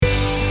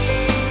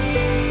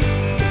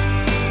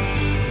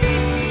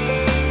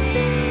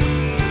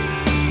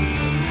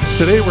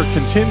Today we're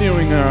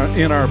continuing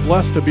in our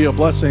Blessed to Be a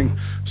Blessing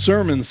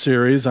sermon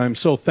series. I'm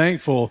so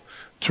thankful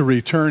to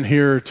return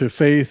here to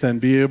Faith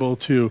and be able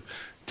to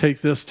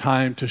take this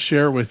time to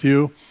share with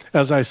you.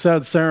 As I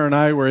said, Sarah and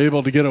I were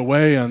able to get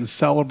away and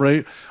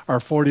celebrate our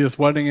 40th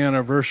wedding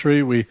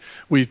anniversary.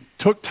 We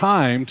took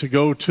time to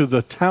go to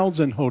the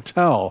Townsend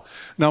Hotel.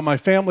 Now, my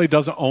family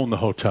doesn't own the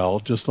hotel,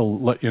 just to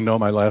let you know.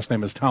 My last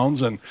name is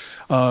Townsend,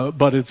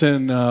 but it's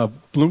in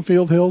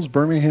Bloomfield Hills,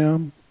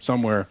 Birmingham,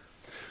 somewhere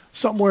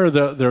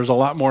that there's a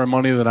lot more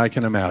money than I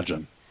can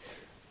imagine.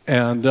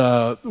 And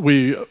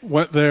we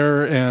went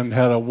there and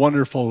had a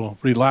wonderful,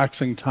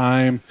 relaxing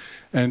time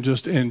and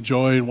just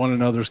enjoyed one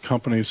another's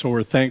company. So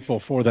we're thankful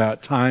for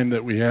that time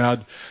that we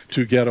had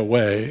to get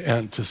away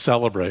and to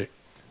celebrate.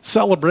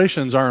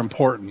 Celebrations are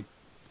important.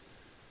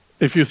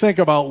 If you think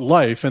about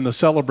life and the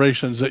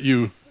celebrations that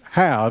you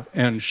have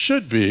and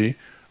should be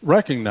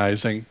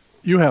recognizing,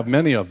 you have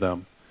many of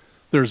them.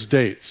 There's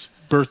dates,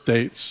 birth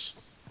dates,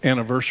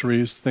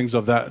 anniversaries, things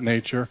of that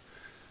nature.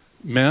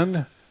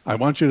 Men, I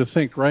want you to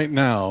think right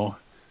now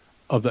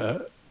of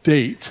the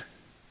date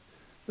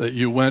that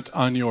you went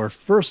on your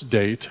first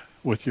date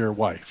with your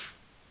wife.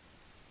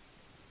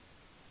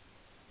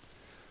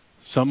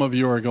 Some of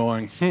you are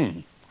going,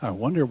 I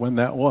wonder when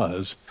that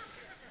was.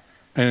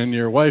 And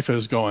your wife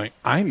is going,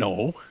 I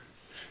know.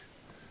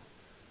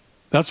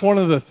 That's one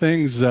of the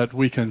things that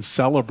we can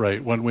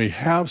celebrate when we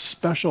have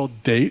special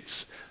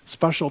dates,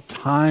 special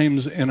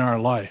times in our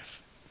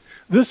life.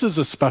 This is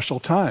a special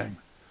time.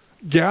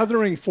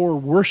 Gathering for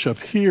worship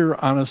here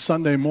on a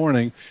Sunday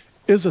morning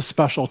is a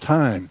special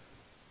time.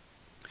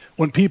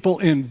 When people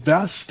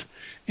invest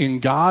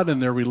in God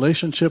and their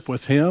relationship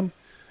with Him,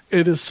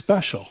 it is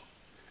special.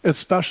 It's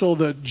special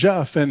that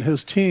Jeff and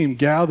his team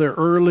gather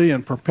early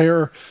and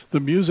prepare the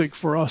music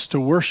for us to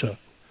worship.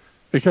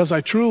 Because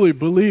I truly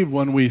believe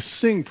when we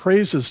sing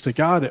praises to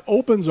God, it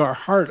opens our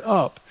heart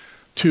up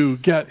to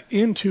get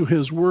into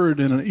His Word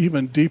in an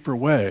even deeper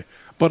way,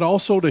 but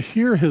also to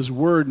hear His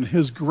Word and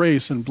His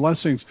grace and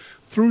blessings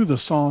through the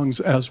songs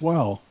as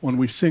well when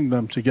we sing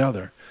them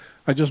together.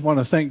 I just want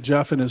to thank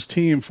Jeff and his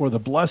team for the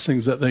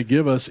blessings that they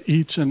give us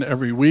each and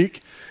every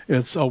week.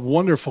 It's a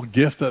wonderful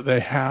gift that they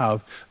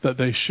have that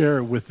they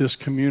share with this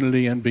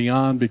community and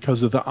beyond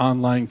because of the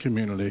online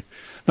community.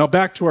 Now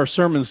back to our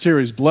sermon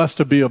series, Blessed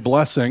to Be a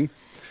Blessing,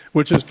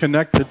 which is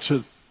connected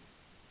to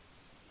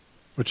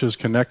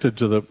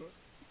the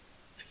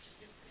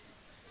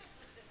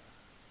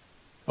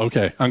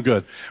Okay, I'm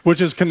good.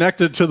 Which is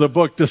connected to the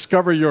book,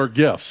 Discover Your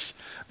Gifts,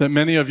 that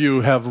many of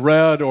you have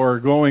read or are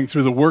going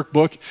through the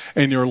workbook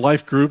in your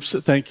life groups.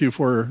 Thank you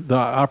for the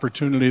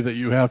opportunity that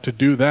you have to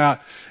do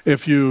that.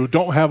 If you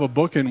don't have a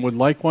book and would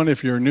like one,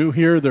 if you're new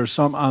here, there's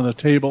some on the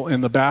table in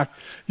the back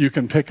you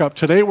can pick up.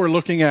 Today we're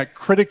looking at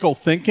critical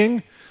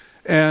thinking,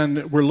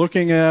 and we're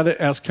looking at it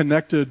as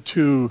connected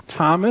to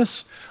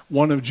Thomas,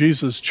 one of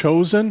Jesus'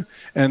 chosen,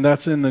 and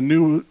that's in the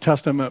New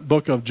Testament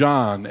book of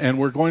John. And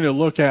we're going to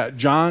look at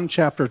John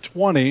chapter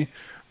 20,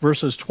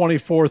 verses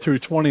 24 through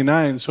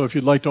 29. So if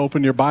you'd like to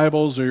open your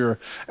Bibles or your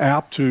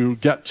app to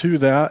get to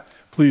that,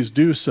 please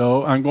do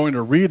so. I'm going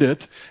to read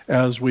it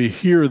as we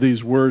hear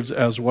these words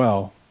as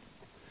well.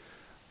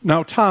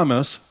 Now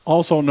Thomas,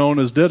 also known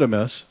as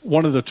Didymus,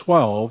 one of the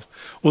 12,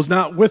 was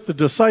not with the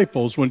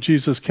disciples when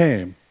Jesus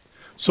came.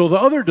 So the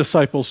other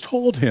disciples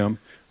told him,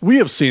 "We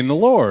have seen the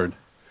Lord."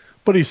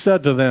 But he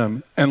said to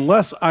them,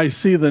 "Unless I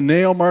see the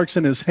nail marks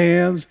in his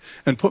hands,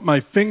 and put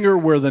my finger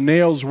where the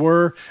nails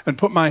were, and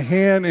put my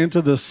hand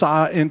into his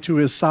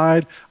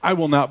side, I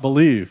will not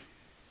believe."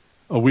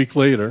 A week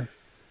later,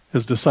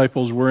 his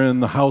disciples were in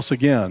the house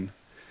again,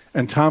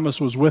 and Thomas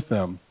was with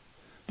them.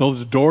 Though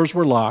the doors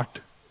were locked,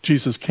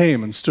 Jesus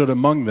came and stood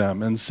among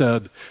them and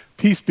said,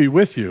 "Peace be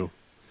with you."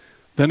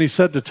 Then he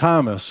said to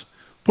Thomas,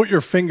 "Put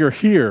your finger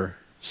here,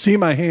 see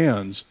my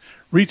hands.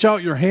 Reach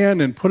out your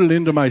hand and put it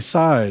into my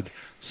side.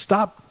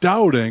 Stop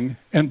doubting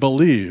and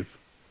believe."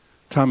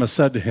 Thomas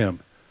said to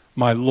him,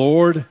 "My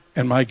Lord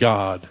and my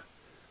God."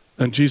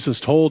 Then Jesus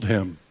told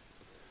him,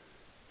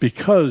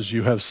 "Because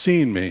you have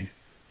seen me,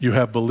 you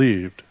have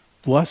believed.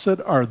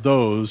 Blessed are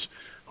those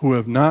who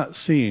have not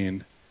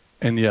seen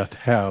and yet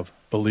have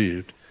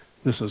believed."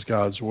 This is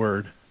God's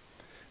word.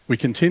 We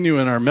continue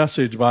in our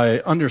message by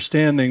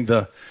understanding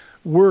the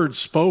word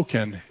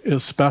spoken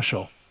is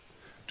special.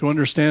 To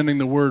understanding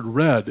the word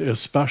read is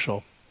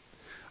special.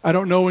 I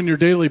don't know in your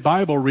daily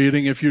Bible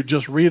reading if you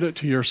just read it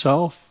to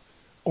yourself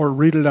or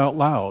read it out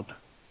loud.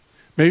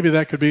 Maybe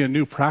that could be a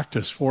new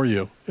practice for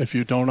you if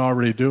you don't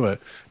already do it.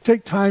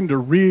 Take time to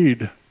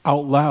read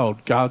out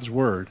loud God's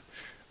word.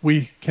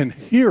 We can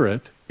hear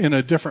it in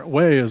a different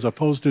way as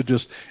opposed to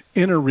just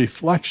inner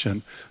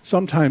reflection.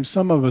 Sometimes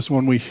some of us,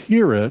 when we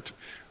hear it,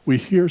 we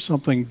hear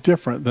something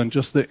different than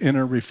just the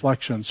inner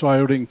reflection. So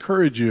I would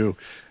encourage you,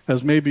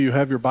 as maybe you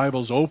have your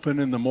Bibles open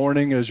in the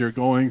morning as you're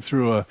going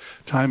through a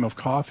time of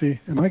coffee.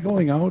 Am I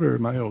going out or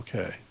am I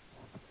okay?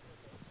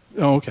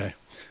 Oh, okay.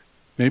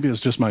 Maybe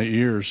it's just my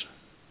ears.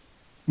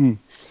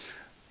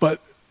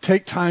 But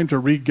take time to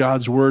read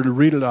God's word and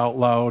read it out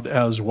loud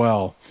as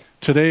well.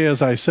 Today,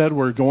 as I said,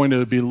 we're going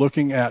to be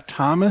looking at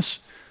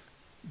Thomas,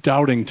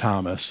 doubting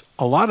Thomas.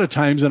 A lot of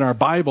times in our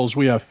Bibles,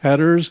 we have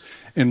headers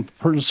in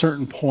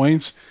certain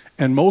points,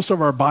 and most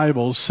of our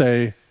Bibles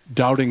say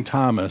doubting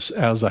Thomas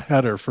as a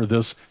header for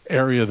this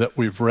area that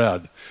we've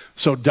read.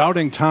 So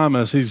doubting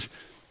Thomas, he's,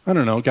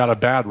 got a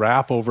bad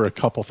rap over a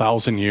couple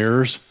thousand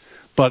years,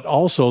 but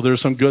also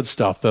there's some good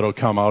stuff that'll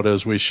come out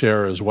as we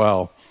share as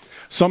well.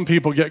 Some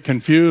people get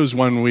confused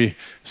when we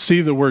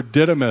see the word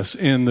Didymus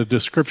in the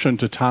description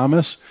to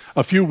Thomas.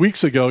 A few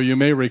weeks ago, you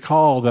may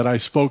recall that I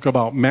spoke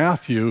about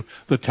Matthew,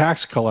 the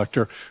tax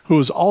collector, who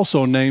is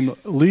also named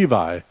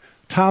Levi.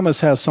 Thomas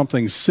has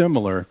something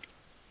similar.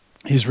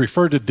 He's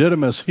referred to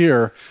Didymus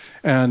here,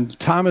 and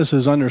Thomas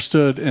is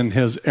understood in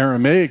his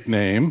Aramaic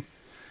name,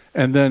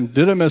 and then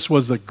Didymus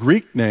was the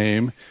Greek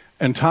name,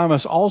 and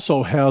Thomas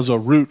also has a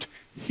root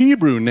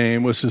Hebrew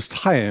name, which is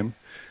Taim,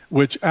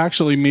 which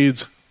actually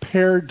means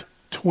paired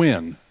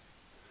twin.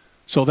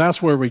 So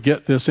that's where we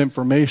get this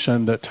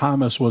information that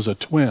Thomas was a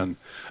twin.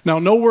 Now,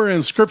 nowhere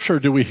in Scripture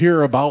do we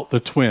hear about the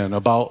twin,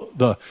 about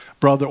the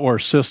brother or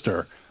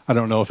sister. I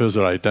don't know if it was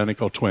an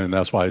identical twin.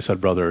 That's why I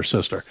said brother or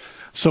sister.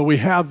 So we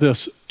have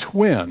this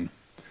twin.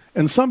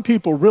 And some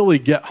people really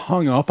get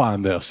hung up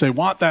on this. They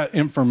want that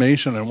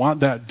information and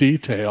want that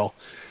detail.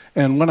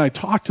 And when I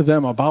talk to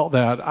them about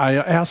that, I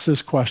ask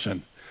this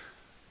question: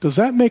 does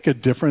that make a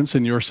difference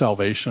in your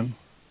salvation?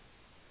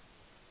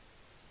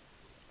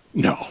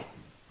 No,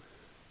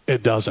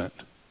 it doesn't.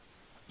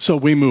 So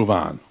we move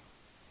on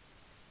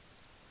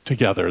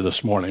together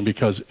this morning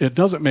because it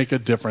doesn't make a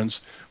difference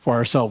for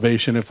our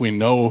salvation if we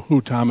know who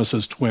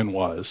Thomas's twin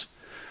was.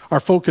 Our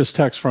focus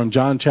text from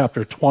John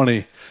chapter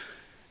 20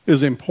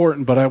 is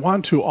important, but I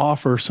want to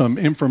offer some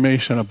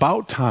information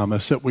about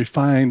Thomas that we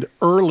find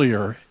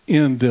earlier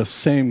in this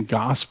same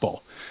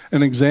gospel.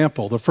 An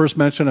example, the first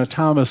mention of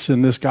Thomas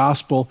in this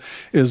gospel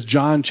is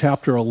John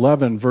chapter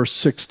 11, verse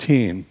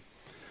 16.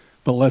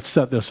 But let's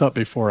set this up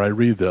before I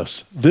read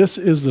this. This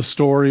is the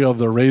story of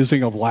the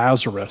raising of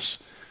Lazarus.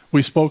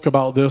 We spoke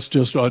about this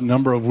just a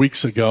number of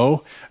weeks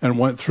ago and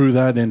went through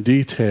that in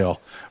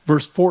detail.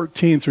 Verse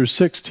 14 through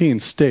 16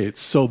 states,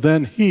 so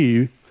then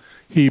he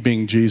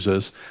being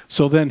Jesus,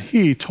 so then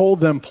he told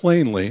them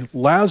plainly,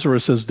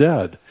 Lazarus is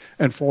dead,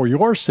 and for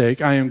your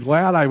sake I am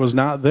glad I was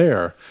not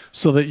there,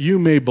 so that you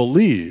may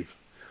believe.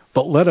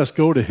 But let us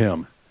go to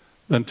him.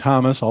 Then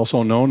Thomas,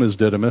 also known as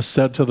Didymus,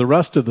 said to the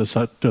rest of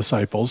the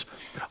disciples,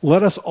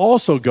 let us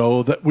also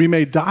go that we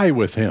may die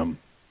with him.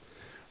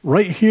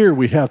 Right here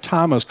we have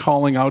Thomas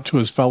calling out to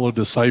his fellow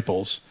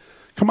disciples,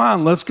 come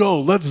on, let's go,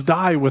 let's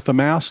die with the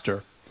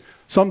master.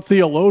 Some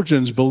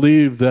theologians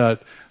believe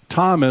that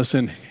Thomas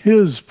in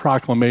his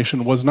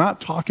proclamation was not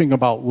talking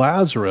about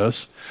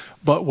Lazarus,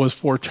 but was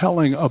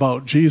foretelling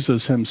about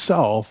Jesus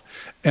himself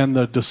and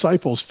the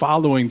disciples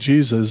following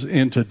Jesus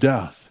into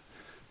death.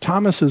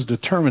 Thomas's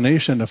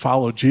determination to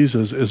follow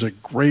Jesus is a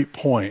great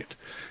point,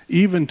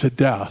 even to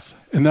death,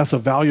 and that's a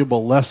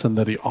valuable lesson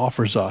that he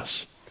offers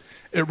us.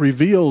 It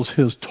reveals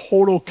his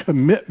total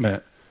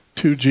commitment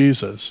to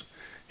Jesus.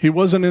 He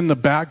wasn't in the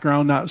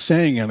background not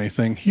saying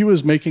anything. He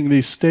was making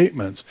these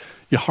statements.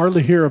 You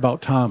hardly hear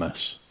about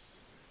Thomas,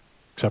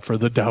 except for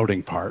the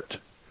doubting part.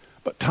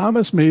 But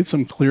Thomas made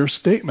some clear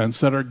statements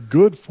that are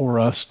good for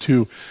us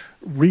to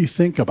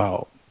rethink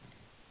about.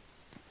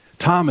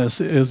 Thomas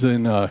is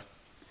in a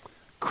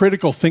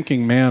critical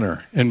thinking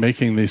manner in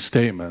making these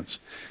statements.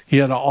 He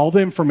had all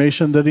the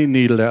information that he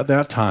needed at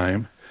that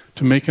time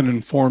to make an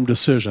informed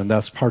decision.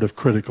 That's part of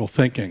critical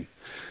thinking.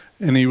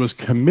 And he was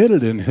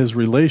committed in his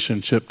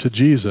relationship to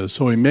Jesus,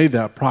 so he made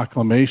that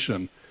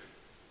proclamation.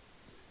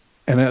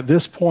 And at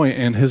this point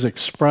in his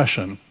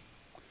expression,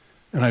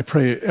 and I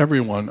pray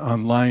everyone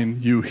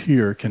online you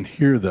hear can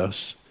hear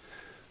this,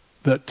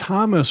 that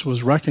Thomas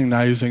was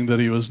recognizing that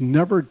he was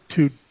never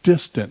too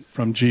distant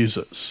from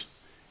Jesus,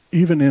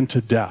 even into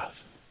death.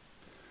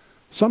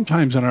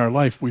 Sometimes in our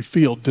life we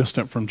feel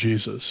distant from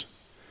Jesus.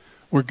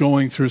 We're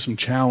going through some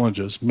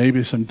challenges,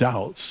 maybe some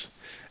doubts,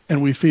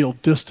 and we feel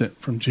distant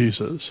from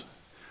Jesus.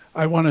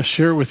 I want to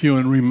share with you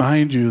and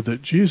remind you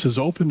that Jesus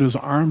opened his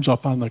arms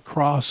up on the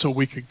cross so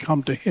we could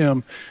come to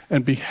him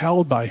and be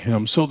held by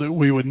him so that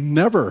we would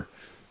never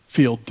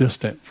feel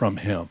distant from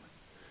him.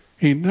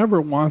 He never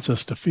wants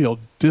us to feel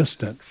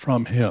distant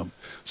from him.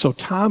 So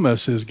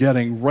Thomas is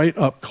getting right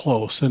up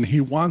close, and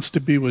he wants to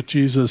be with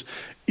Jesus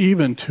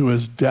even to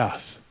his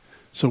death.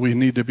 So we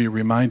need to be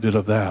reminded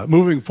of that.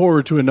 Moving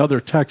forward to another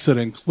text that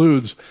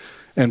includes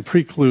and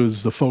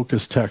precludes the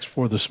focus text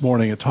for this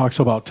morning. It talks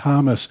about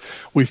Thomas.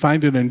 We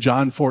find it in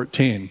John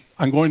 14.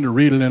 I'm going to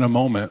read it in a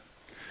moment.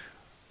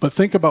 But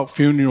think about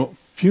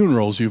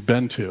funerals you've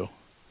been to.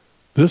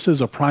 This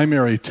is a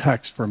primary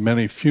text for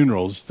many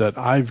funerals that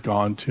I've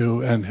gone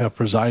to and have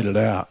presided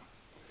at.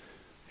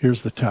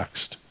 Here's the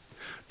text.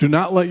 Do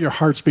not let your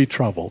hearts be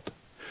troubled.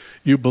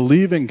 You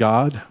believe in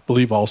God,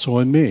 believe also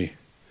in me.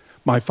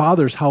 My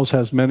Father's house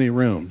has many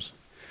rooms.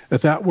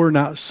 If that were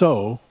not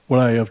so, would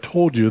I have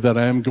told you that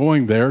I am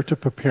going there to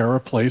prepare a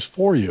place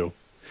for you?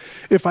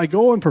 If I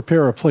go and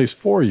prepare a place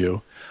for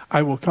you,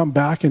 I will come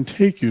back and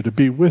take you to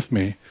be with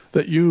me,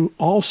 that you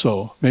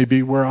also may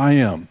be where I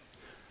am.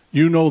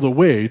 You know the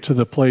way to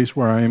the place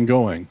where I am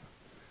going.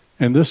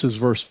 And this is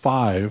verse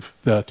 5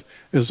 that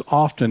is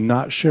often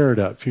not shared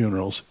at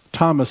funerals.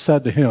 Thomas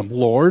said to him,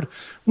 Lord,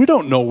 we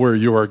don't know where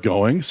you are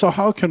going, so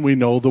how can we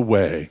know the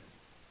way?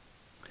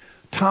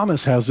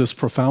 Thomas has this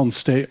profound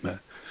statement.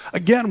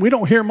 Again, we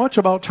don't hear much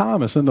about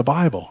Thomas in the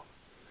Bible,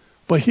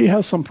 but he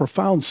has some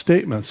profound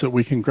statements that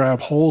we can grab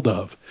hold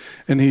of.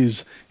 And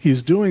he's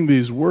doing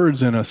these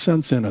words in a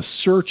sense in a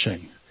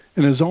searching.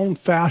 In his own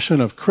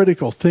fashion of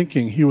critical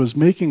thinking, he was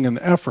making an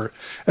effort,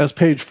 as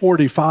page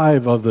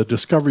 45 of the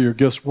Discover Your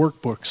Gifts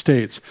workbook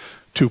states,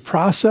 to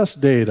process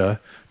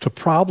data, to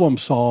problem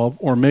solve,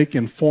 or make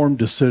informed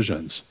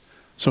decisions.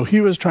 So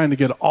he was trying to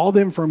get all the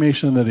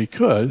information that he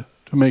could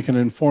to make an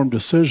informed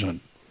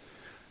decision.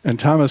 And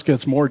Thomas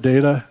gets more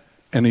data,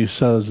 and he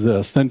says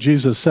this. Then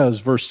Jesus says,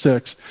 verse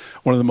 6,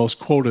 one of the most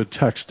quoted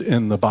texts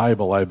in the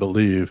Bible, I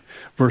believe,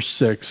 verse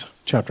 6,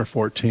 chapter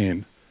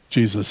 14,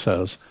 Jesus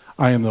says,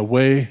 I am the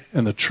way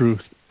and the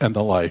truth and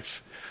the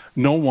life.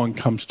 No one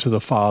comes to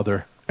the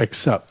Father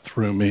except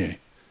through me.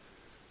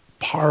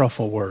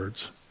 Powerful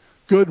words.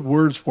 Good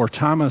words for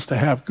Thomas to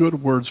have,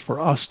 good words for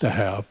us to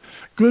have,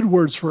 good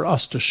words for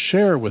us to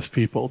share with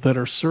people that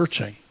are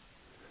searching.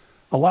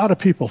 A lot of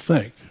people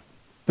think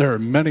there are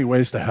many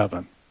ways to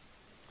heaven.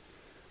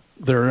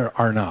 There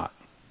are not.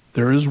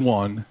 There is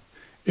one.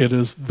 It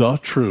is the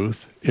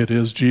truth. It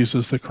is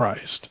Jesus the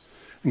Christ.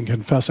 And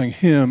confessing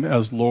him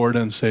as Lord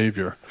and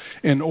Savior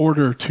in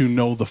order to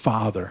know the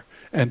Father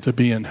and to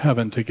be in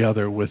heaven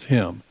together with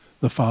him,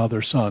 the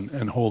Father, Son,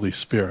 and Holy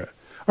Spirit.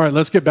 All right,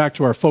 let's get back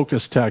to our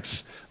focus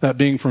text, that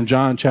being from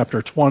John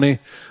chapter 20.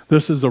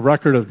 This is the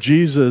record of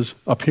Jesus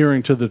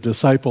appearing to the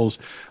disciples.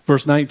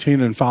 Verse 19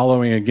 and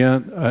following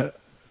again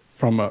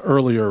from an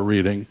earlier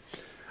reading.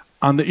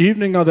 On the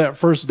evening of that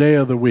first day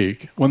of the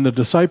week, when the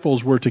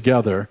disciples were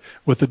together,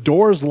 with the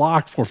doors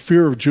locked for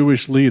fear of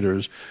Jewish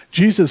leaders,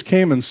 Jesus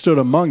came and stood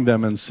among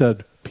them and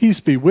said,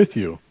 Peace be with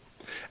you.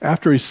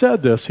 After he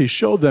said this, he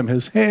showed them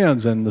his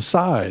hands and the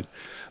side.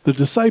 The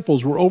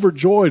disciples were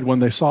overjoyed when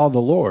they saw the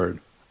Lord.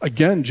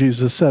 Again,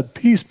 Jesus said,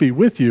 Peace be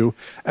with you.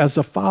 As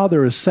the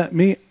Father has sent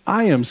me,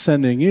 I am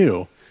sending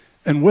you.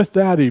 And with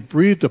that, he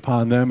breathed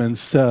upon them and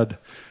said,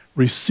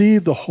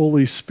 Receive the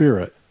Holy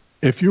Spirit.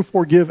 If you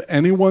forgive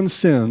anyone's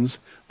sins,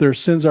 their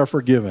sins are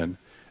forgiven.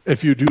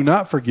 If you do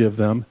not forgive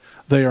them,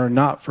 they are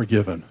not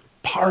forgiven.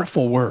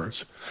 Powerful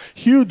words.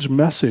 Huge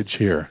message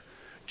here.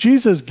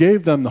 Jesus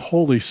gave them the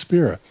Holy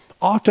Spirit.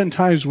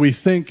 Oftentimes we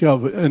think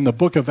of, in the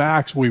book of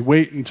Acts, we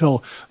wait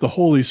until the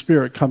Holy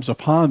Spirit comes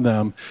upon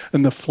them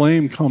and the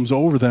flame comes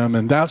over them,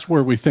 and that's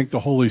where we think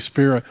the Holy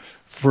Spirit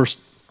first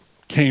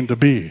came to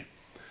be.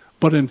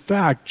 But in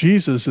fact,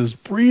 Jesus is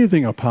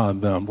breathing upon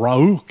them.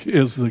 Ra'uk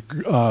is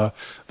the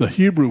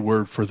Hebrew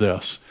word for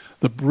this,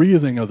 the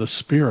breathing of the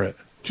Spirit.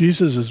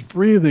 Jesus is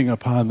breathing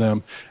upon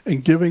them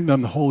and giving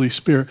them the Holy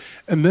Spirit,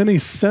 and then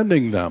he's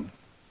sending them.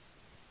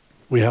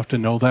 We have to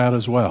know that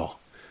as well,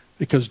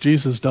 because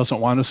Jesus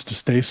doesn't want us to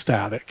stay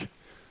static,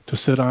 to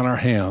sit on our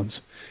hands.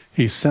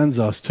 He sends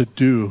us to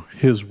do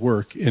his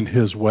work in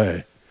his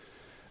way.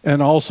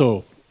 And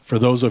also, for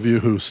those of you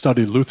who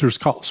studied Luther's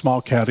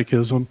small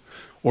catechism,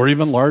 or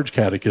even large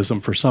catechism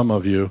for some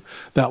of you,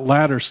 that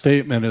latter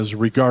statement is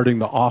regarding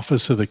the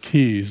office of the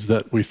keys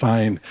that we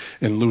find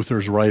in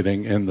Luther's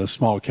writing in the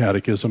small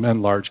catechism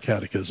and large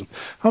catechism.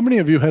 How many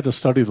of you had to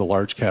study the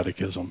large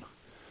catechism?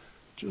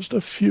 Just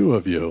a few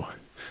of you.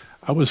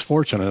 I was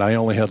fortunate, I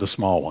only had the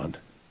small one.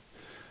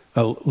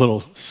 A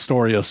little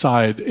story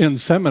aside, in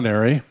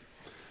seminary,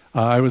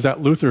 I was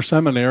at Luther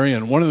Seminary,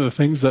 and one of the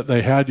things that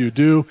they had you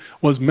do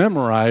was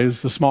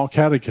memorize the small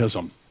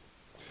catechism.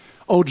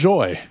 Oh,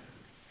 joy.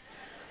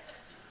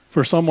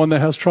 For someone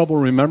that has trouble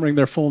remembering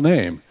their full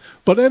name.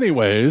 But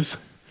anyways,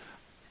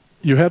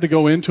 you had to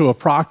go into a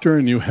proctor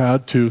and you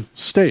had to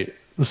state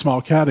the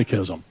small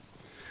catechism.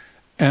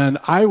 And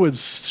I would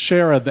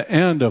share at the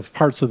end of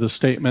parts of the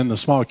statement, the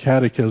small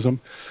catechism,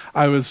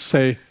 I would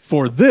say,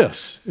 for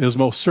this is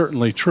most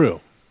certainly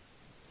true.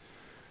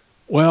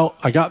 Well,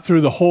 I got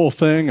through the whole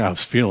thing. I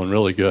was feeling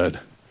really good.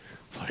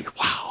 It's like,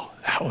 wow,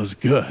 that was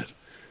good.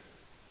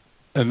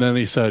 And then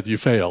he said, you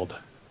failed.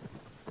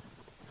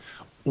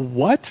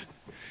 What?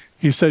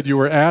 He said, you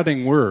were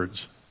adding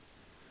words.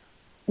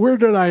 Where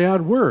did I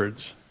add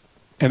words?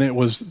 And it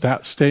was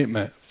that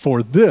statement,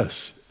 for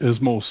this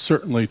is most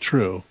certainly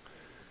true.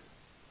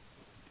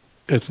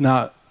 It's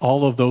not,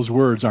 all of those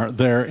words aren't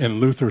there in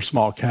Luther's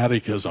small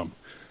catechism.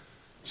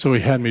 So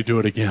he had me do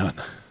it again.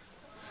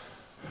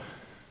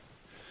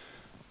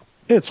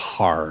 It's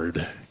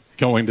hard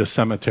going to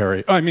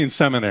seminary.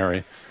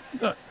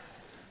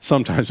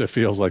 Sometimes it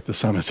feels like the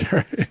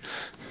cemetery.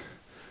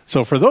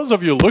 So for those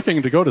of you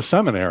looking to go to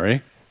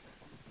seminary,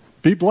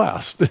 be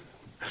blessed.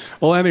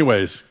 Well,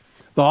 anyways,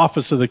 the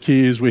office of the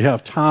keys, we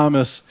have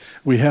Thomas,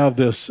 we have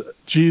this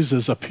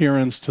Jesus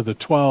appearance to the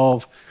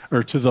 12,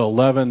 or to the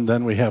 11,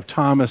 then we have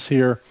Thomas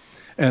here.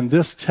 And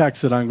this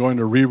text that I'm going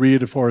to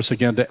reread for us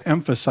again to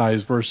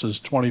emphasize verses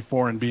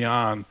 24 and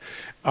beyond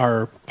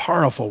are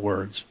powerful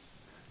words.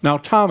 Now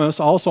Thomas,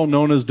 also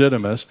known as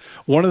Didymus,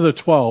 one of the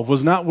 12,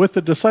 was not with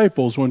the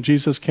disciples when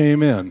Jesus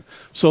came in.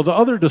 So the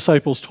other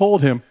disciples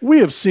told him, "We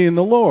have seen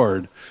the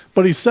Lord."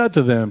 But he said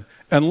to them,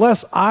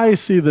 "Unless I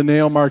see the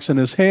nail marks in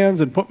his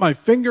hands and put my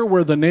finger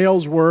where the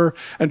nails were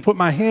and put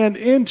my hand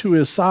into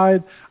his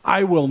side,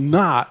 I will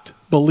not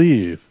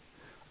believe."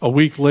 A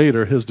week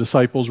later, his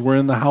disciples were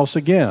in the house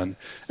again,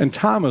 and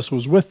Thomas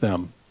was with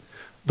them.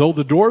 Though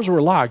the doors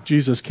were locked,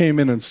 Jesus came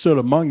in and stood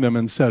among them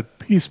and said,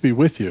 "Peace be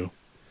with you."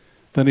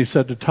 Then he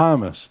said to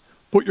Thomas,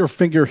 "Put your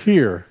finger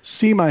here,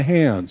 see my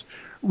hands.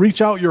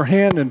 Reach out your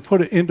hand and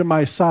put it into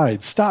my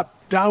side. Stop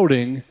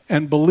doubting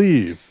and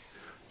believe."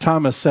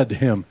 Thomas said to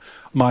him,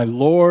 "My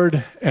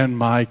Lord and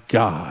my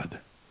God."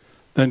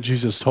 Then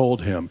Jesus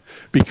told him,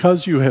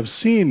 "Because you have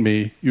seen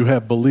me, you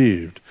have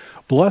believed.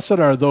 Blessed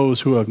are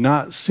those who have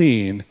not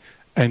seen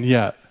and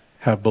yet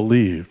have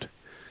believed."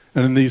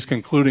 And in these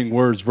concluding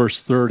words, verse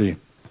 30,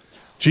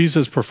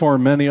 Jesus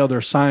performed many other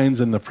signs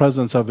in the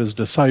presence of his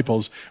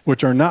disciples,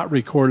 which are not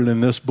recorded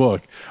in this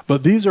book.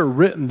 But these are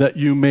written that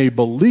you may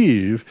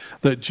believe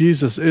that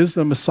Jesus is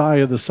the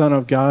Messiah, the Son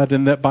of God,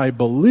 and that by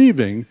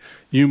believing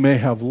you may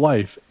have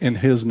life in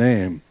his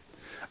name.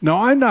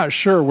 Now, I'm not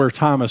sure where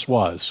Thomas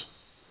was.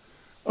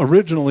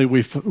 Originally,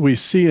 we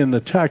see in the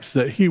text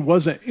that he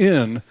wasn't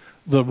in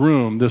the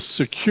room, this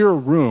secure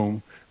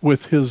room,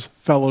 with his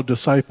fellow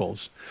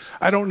disciples.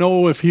 I don't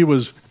know if he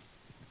was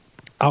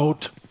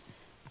out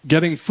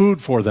getting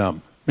food for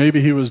them.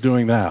 Maybe he was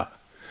doing that.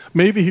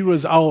 Maybe he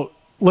was out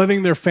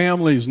letting their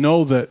families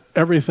know that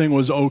everything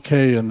was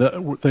okay and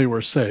that they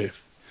were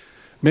safe.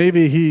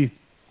 Maybe he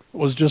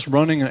was just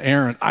running an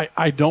errand.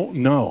 I don't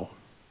know.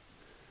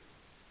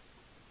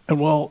 And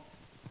well,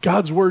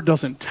 God's word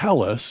doesn't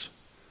tell us,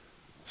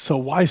 so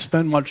why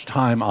spend much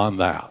time on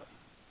that?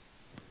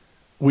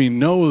 We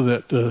know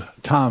that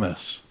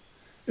Thomas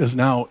is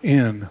now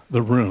in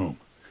the room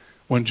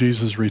when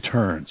Jesus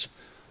returns.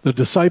 The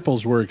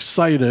disciples were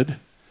excited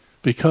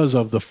because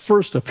of the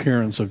first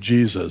appearance of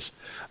Jesus.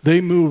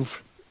 They moved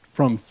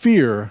from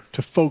fear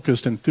to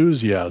focused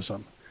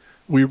enthusiasm.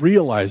 We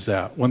realize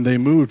that when they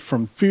moved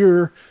from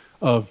fear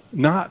of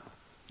not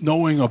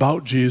knowing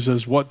about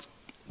Jesus,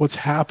 what's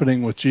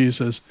happening with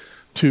Jesus,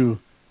 to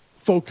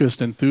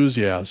focused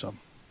enthusiasm.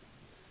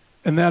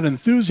 And that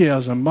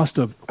enthusiasm must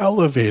have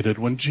elevated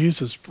when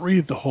Jesus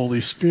breathed the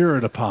Holy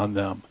Spirit upon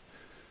them,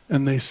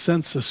 and they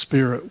sensed the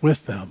Spirit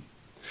with them.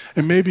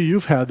 And maybe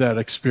you've had that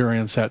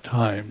experience at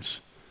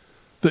times,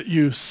 that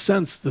you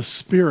sense the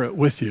Spirit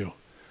with you.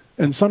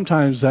 And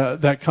sometimes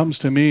that comes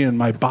to me and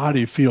my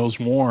body feels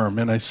warm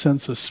and I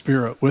sense the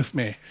Spirit with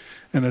me.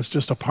 And it's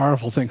just a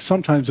powerful thing.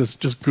 Sometimes it's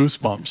just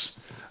goosebumps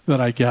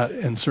that I get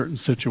in certain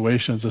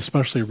situations,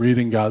 especially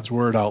reading God's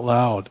word out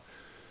loud.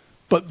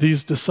 But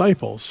these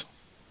disciples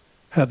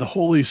had the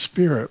Holy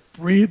Spirit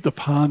breathed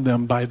upon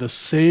them by the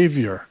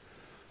Savior.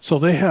 So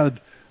they had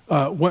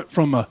went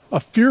from a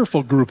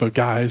fearful group of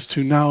guys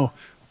to now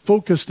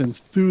focused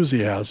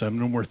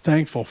enthusiasm, and we're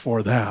thankful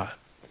for that.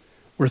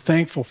 We're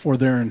thankful for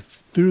their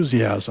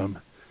enthusiasm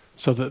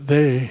so that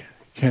they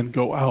can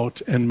go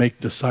out and make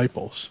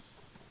disciples.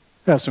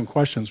 I have some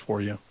questions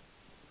for you.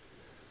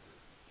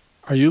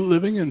 Are you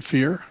living in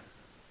fear?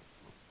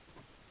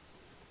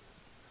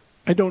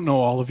 I don't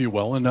know all of you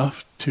well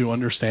enough to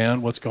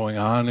understand what's going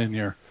on in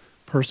your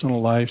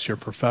personal lives, your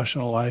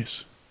professional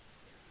lives.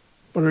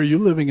 But are you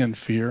living in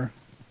fear?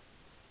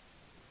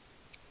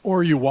 Or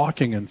are you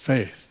walking in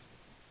faith?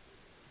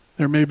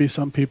 There may be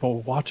some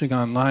people watching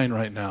online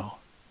right now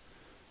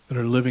that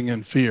are living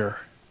in fear.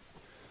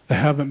 They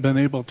haven't been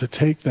able to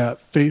take that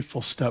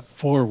faithful step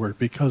forward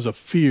because of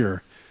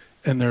fear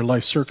in their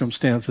life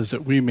circumstances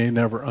that we may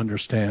never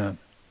understand.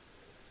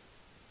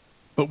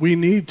 But we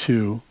need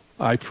to,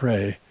 I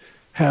pray,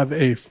 have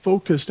a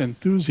focused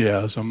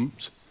enthusiasm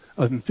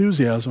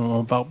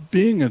about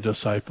being a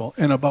disciple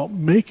and about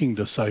making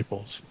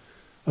disciples,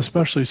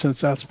 especially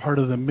since that's part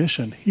of the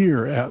mission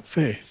here at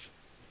Faith.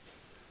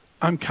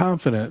 I'm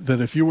confident that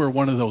if you were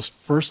one of those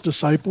first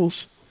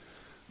disciples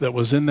that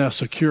was in that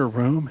secure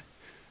room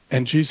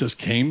and Jesus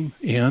came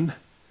in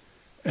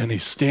and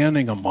he's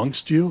standing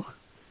amongst you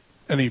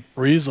and he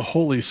breathes the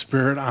Holy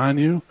Spirit on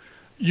you,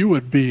 you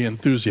would be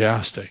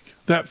enthusiastic.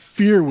 That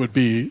fear would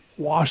be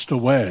washed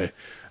away.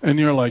 And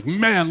you're like,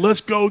 man,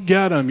 let's go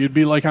get him. You'd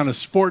be like on a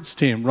sports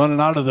team running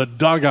out of the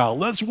dugout.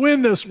 Let's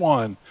win this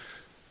one.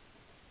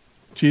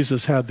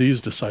 Jesus had these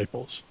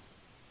disciples,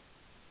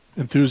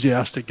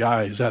 enthusiastic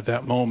guys at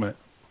that moment.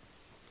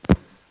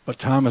 But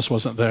Thomas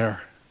wasn't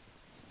there.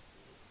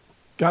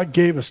 God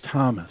gave us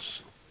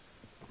Thomas,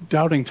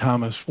 doubting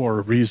Thomas for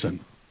a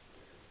reason.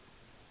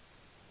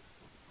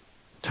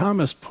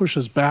 Thomas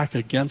pushes back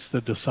against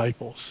the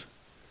disciples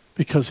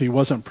because he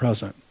wasn't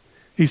present.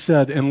 He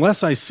said,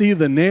 unless I see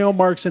the nail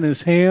marks in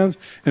his hands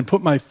and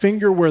put my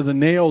finger where the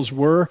nails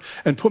were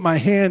and put my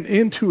hand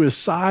into his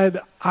side,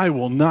 I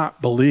will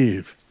not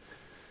believe.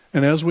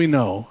 And as we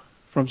know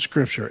from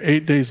Scripture,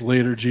 8 days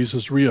later,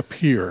 Jesus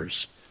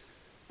reappears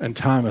and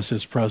Thomas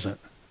is present.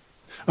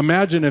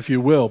 Imagine, if you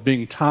will,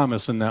 being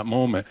Thomas in that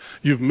moment.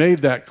 You've made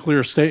that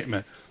clear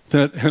statement.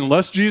 that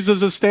unless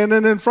Jesus is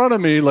standing in front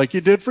of me like he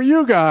did for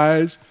you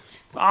guys,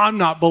 I'm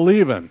not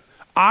believing.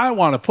 I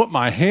want to put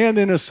my hand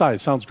in his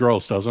side. Sounds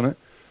gross, doesn't it?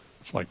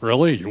 It's like,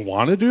 really? You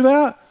want to do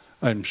that?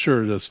 I'm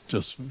sure that's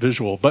just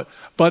visual.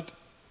 But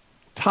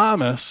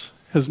Thomas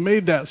has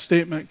made that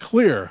statement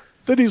clear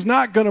that he's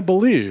not going to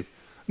believe.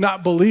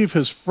 Not believe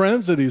his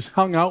friends that he's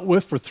hung out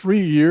with for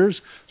 3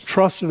 years,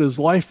 trusted his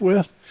life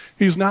with.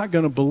 He's not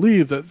going to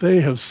believe that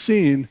they have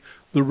seen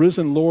the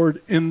risen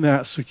Lord in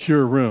that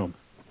secure room.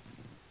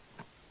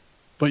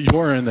 But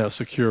you're in that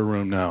secure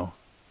room now.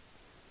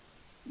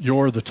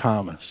 You're the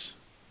Thomas.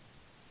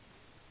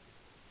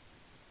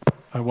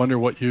 I wonder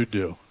what you'd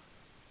do.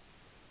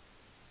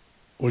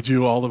 Would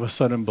you all of a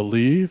sudden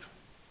believe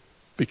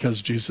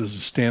because Jesus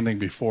is standing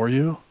before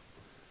you?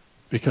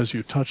 Because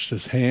you touched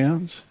his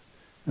hands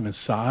and his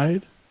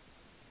side?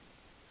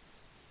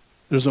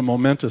 There's a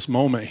momentous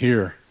moment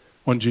here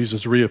when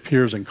Jesus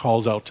reappears and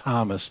calls out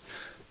Thomas.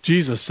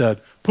 Jesus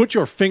said, "Put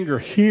your finger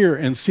here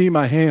and see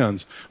my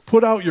hands.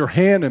 Put out your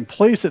hand and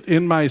place it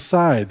in my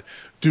side.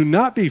 Do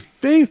not be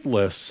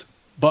faithless,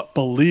 but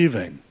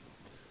believing."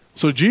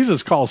 So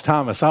Jesus calls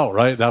Thomas out,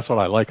 right? That's what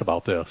I like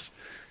about this.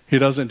 He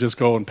doesn't just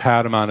go and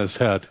pat him on his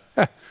head.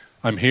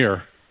 I'm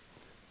here.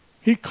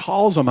 He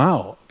calls him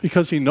out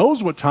because he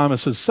knows what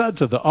Thomas has said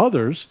to the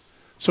others.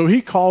 So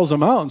he calls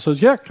him out and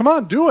says, yeah, come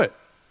on, do it.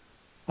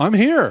 I'm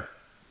here.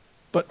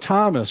 But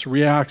Thomas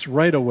reacts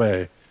right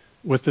away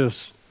with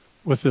this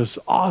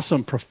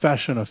awesome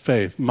profession of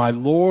faith. My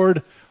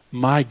Lord,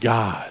 my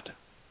God.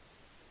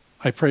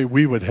 I pray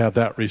we would have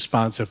that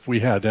response if we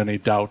had any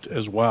doubt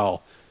as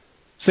well.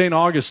 St.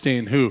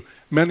 Augustine, who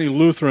many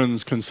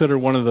Lutherans consider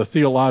one of the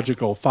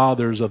theological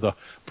fathers of the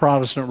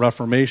Protestant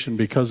Reformation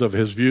because of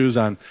his views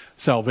on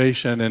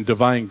salvation and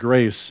divine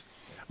grace,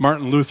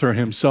 Martin Luther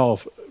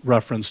himself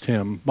referenced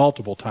him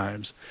multiple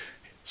times.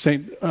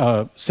 St.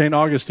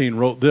 Augustine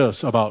wrote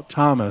this about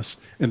Thomas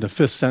in the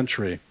 5th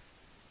century.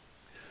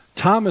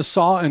 Thomas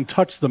saw and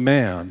touched the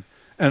man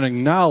and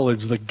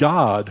acknowledged the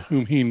God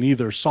whom he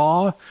neither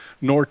saw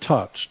nor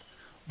touched.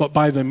 But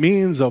by the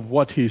means of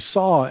what he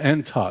saw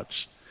and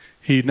touched,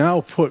 he now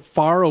put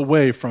far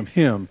away from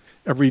him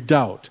every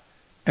doubt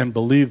and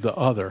believed the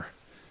other.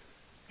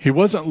 He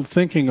wasn't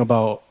thinking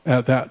about,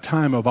 at that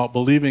time, about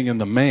believing in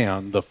the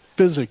man, the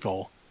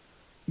physical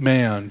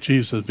man,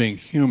 Jesus being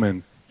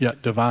human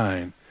yet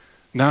divine.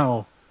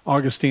 Now,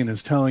 Augustine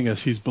is telling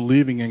us he's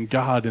believing in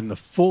God in the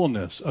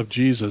fullness of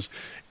Jesus,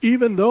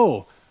 even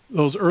though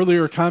those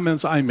earlier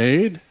comments I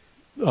made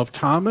of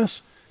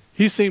Thomas,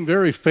 he seemed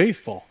very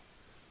faithful,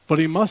 but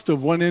he must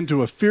have went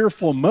into a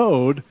fearful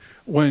mode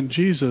when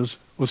Jesus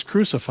was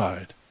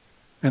crucified,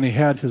 and he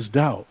had his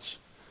doubts.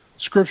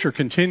 Scripture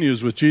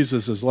continues with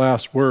Jesus'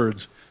 last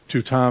words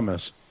to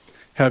Thomas.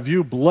 Have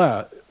you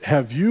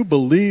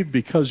believed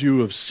because you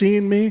have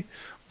seen me?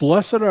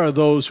 Blessed are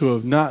those who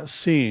have not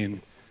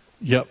seen,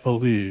 yet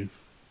believe.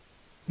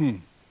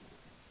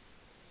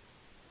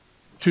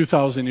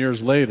 2,000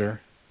 years later,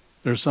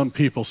 there's some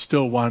people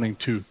still wanting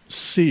to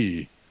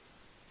see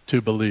to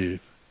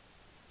believe.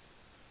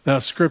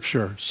 That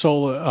scripture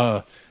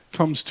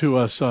comes to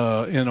us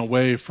in a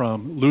way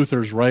from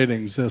Luther's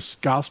writings, this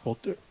gospel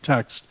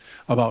text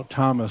about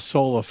Thomas,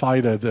 sola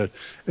fide, that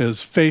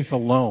is faith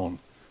alone,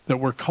 that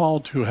we're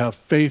called to have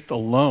faith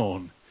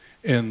alone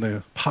in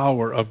the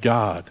power of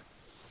God.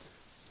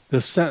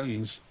 This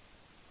sentence,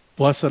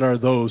 blessed are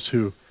those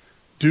who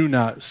do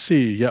not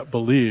see yet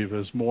believe,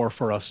 is more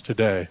for us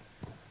today.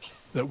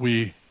 That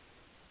we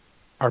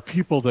are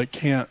people that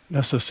can't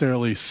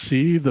necessarily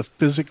see the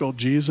physical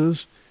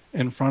Jesus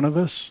in front of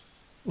us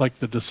like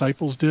the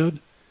disciples did,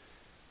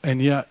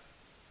 and yet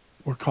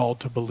we're called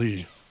to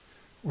believe.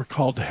 We're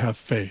called to have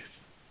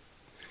faith.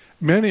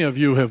 Many of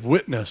you have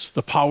witnessed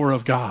the power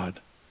of God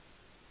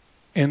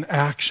in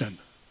action.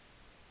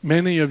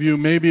 Many of you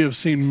maybe have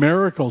seen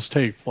miracles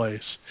take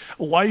place.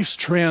 Life's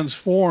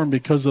transformed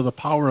because of the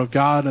power of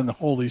God and the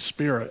Holy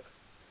Spirit.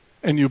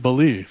 And you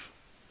believe.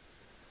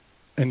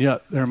 And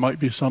yet there might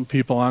be some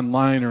people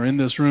online or in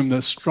this room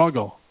that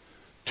struggle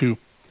to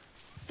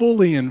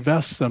fully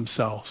invest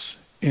themselves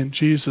in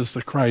Jesus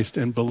the Christ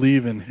and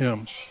believe in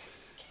him.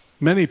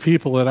 Many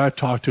people that I've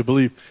talked to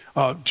believe,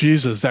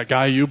 Jesus, that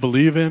guy you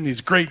believe in, he's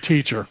a great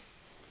teacher,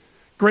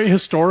 great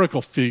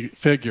historical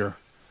figure,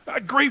 a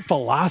great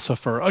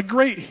philosopher, a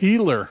great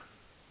healer.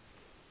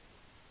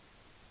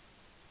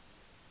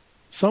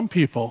 Some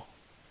people,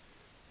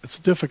 it's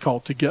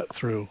difficult to get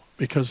through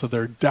because of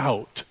their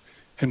doubt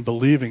in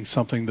believing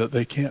something that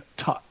they can't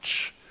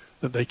touch,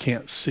 that they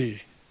can't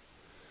see.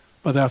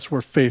 But that's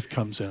where faith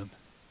comes in.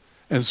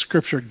 And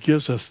Scripture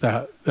gives us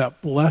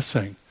that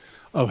blessing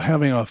of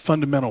having a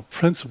fundamental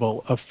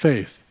principle of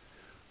faith.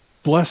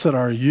 Blessed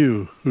are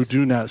you who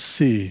do not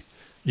see,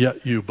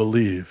 yet you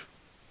believe.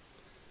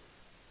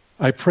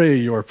 I pray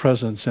your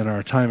presence in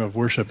our time of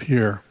worship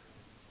here,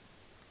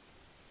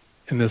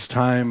 in this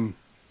time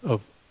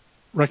of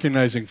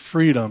recognizing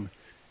freedom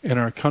in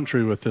our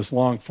country with this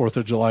long 4th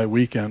of July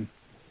weekend.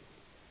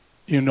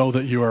 You know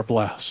that you are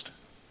blessed.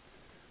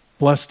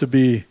 Blessed to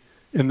be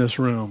in this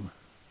room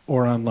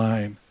or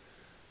online.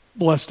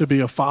 Blessed to be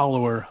a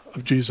follower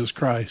of Jesus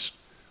Christ.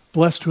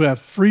 Blessed to have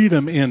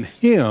freedom in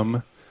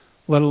him,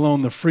 let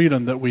alone the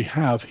freedom that we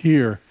have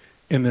here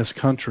in this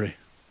country.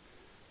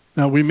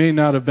 Now, we may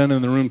not have been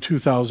in the room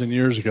 2,000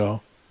 years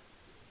ago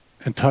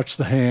and touched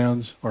the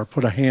hands or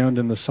put a hand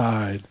in the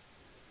side,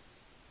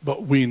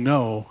 but we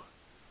know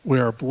we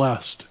are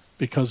blessed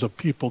because of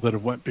people that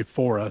have went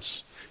before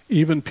us,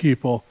 even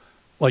people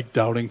like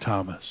Doubting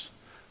Thomas.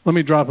 Let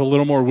me drop a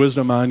little more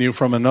wisdom on you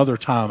from another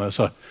Thomas,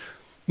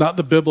 not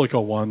the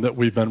biblical one that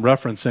we've been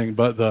referencing,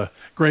 but the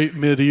great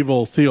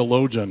medieval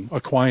theologian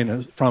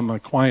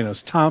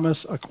Aquinas,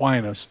 Thomas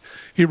Aquinas.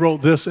 He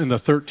wrote this in the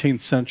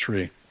 13th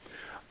century.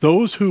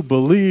 Those who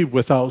believe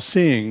without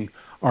seeing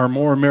are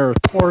more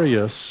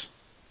meritorious,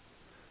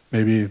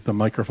 maybe the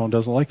microphone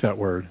doesn't like that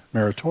word,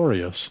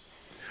 meritorious,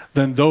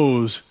 than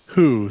those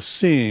who,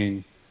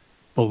 seeing,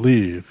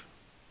 believe.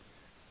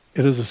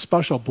 It is a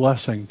special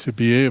blessing to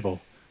be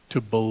able to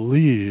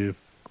believe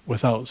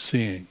without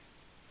seeing.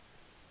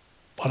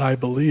 But I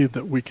believe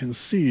that we can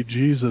see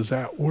Jesus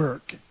at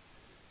work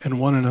in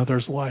one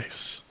another's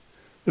lives,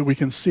 that we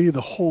can see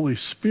the Holy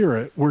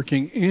Spirit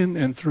working in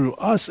and through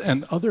us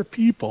and other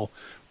people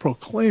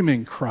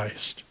proclaiming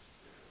Christ.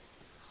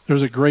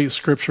 There's a great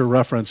scripture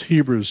reference,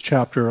 Hebrews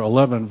chapter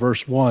 11,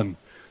 verse 1,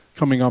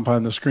 coming up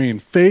on the screen.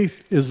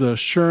 Faith is the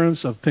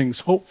assurance of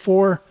things hoped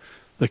for,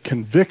 the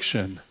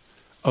conviction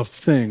of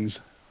things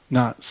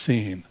not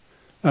seen.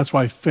 That's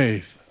why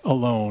faith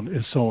alone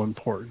is so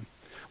important.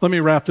 Let me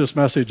wrap this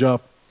message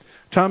up.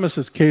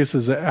 Thomas's case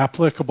is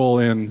applicable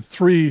in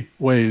three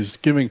ways,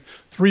 giving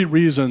three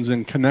reasons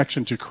in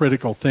connection to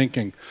critical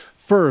thinking.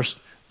 First,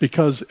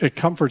 because it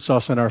comforts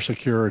us in our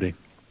security.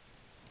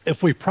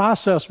 If we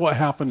process what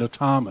happened to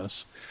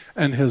Thomas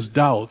and his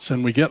doubts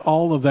and we get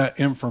all of that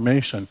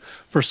information,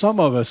 for some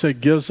of us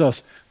it gives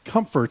us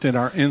comfort in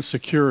our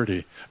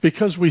insecurity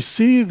because we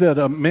see that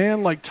a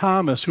man like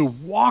Thomas who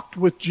walked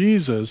with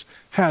Jesus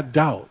had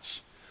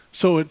doubts.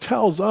 So it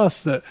tells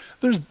us that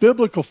there's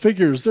biblical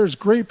figures, there's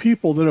great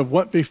people that have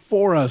went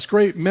before us,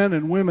 great men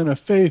and women of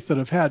faith that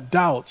have had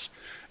doubts.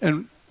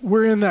 And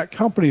we're in that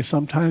company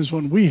sometimes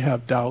when we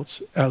have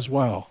doubts as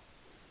well.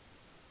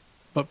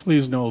 But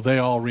please know they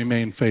all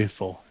remain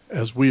faithful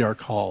as we are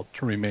called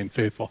to remain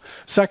faithful.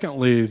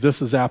 Secondly,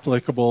 this is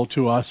applicable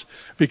to us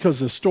because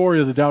the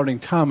story of the doubting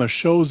Thomas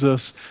shows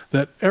us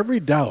that every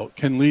doubt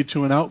can lead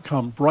to an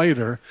outcome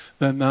brighter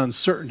than the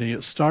uncertainty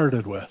it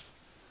started with.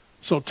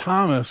 So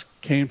Thomas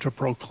came to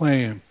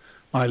proclaim,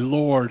 "My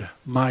Lord,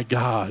 my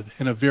God,"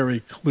 in a very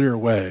clear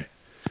way.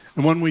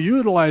 And when we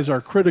utilize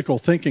our critical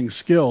thinking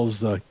skills,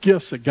 the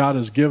gifts that God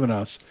has given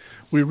us,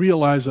 we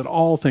realize that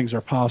all things are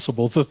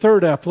possible. The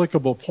third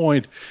applicable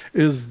point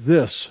is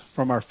this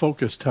from our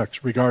focus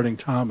text regarding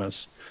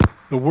Thomas.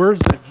 The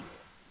words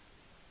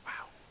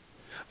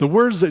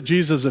that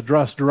Jesus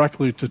addressed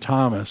directly to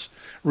Thomas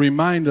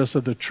remind us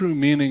of the true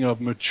meaning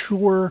of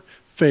mature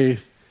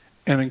faith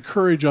and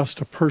encourage us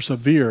to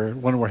persevere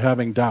when we're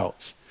having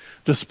doubts.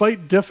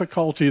 Despite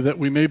difficulty that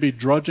we may be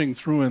drudging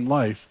through in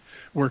life,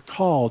 we're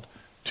called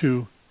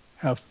to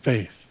have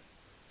faith,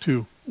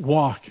 to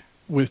walk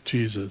with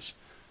Jesus,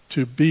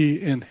 to be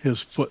in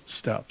his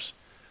footsteps.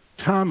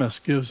 Thomas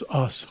gives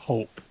us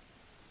hope.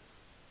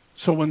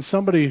 So when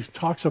somebody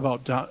talks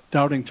about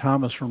doubting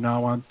Thomas from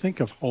now on, think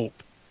of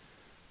hope.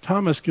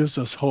 Thomas gives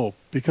us hope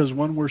because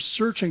when we're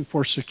searching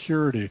for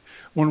security,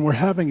 when we're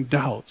having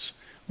doubts,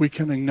 we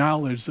can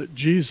acknowledge that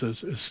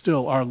Jesus is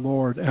still our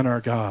Lord and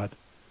our God.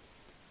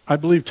 I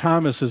believe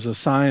Thomas is a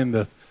sign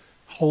that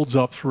holds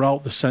up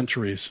throughout the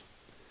centuries,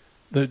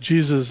 that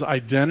Jesus'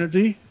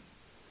 identity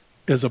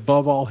is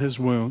above all his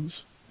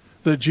wounds,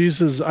 that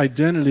Jesus'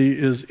 identity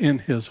is in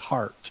his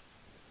heart.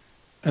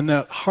 And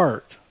that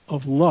heart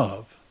of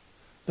love,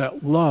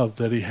 that love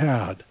that he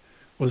had,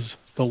 was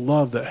the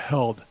love that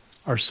held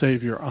our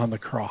Savior on the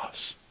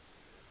cross.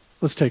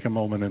 Let's take a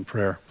moment in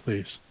prayer,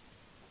 please.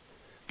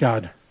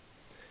 God,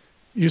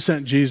 you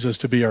sent Jesus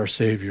to be our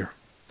Savior.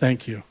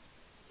 Thank you.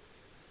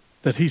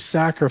 That he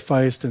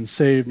sacrificed and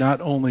saved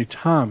not only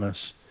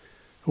Thomas,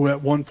 who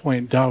at one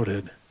point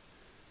doubted,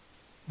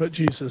 but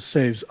Jesus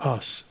saves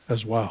us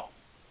as well.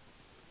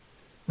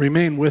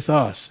 Remain with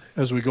us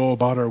as we go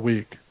about our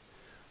week.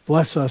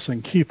 Bless us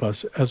and keep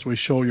us as we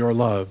show your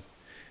love,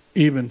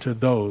 even to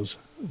those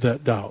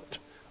that doubt.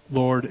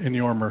 Lord, in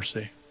your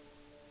mercy.